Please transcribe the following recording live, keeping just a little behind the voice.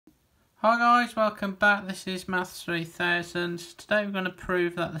Hi guys, welcome back. This is Maths 3000. Today we're going to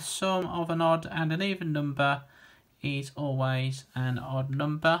prove that the sum of an odd and an even number is always an odd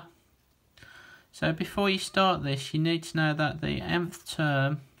number. So before you start this, you need to know that the nth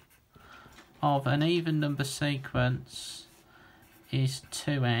term of an even number sequence is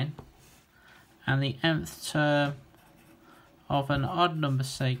 2n, and the nth term of an odd number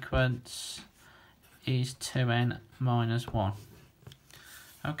sequence is 2n minus 1.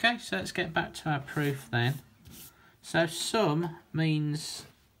 Okay, so let's get back to our proof then. So sum means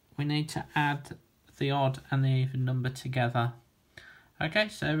we need to add the odd and the even number together. Okay,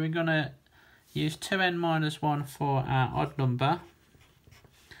 so we're going to use 2n minus 1 for our odd number.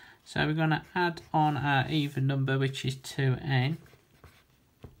 So we're going to add on our even number, which is 2n.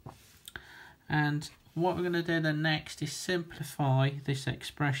 And what we're going to do then next is simplify this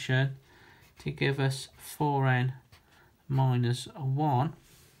expression to give us 4n minus 1.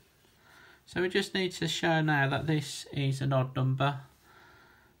 So we just need to show now that this is an odd number.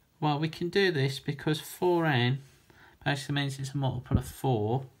 Well, we can do this because 4n basically means it's a multiple of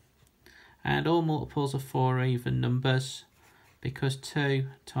 4. And all multiples of 4 are even numbers because 2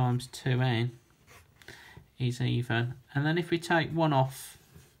 times 2n is even. And then if we take 1 off,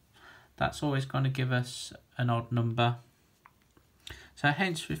 that's always going to give us an odd number. So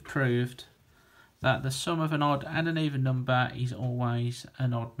hence we've proved that the sum of an odd and an even number is always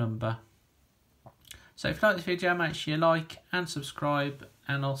an odd number. So if you like this video, make sure you like and subscribe,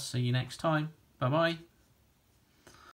 and I'll see you next time. Bye bye.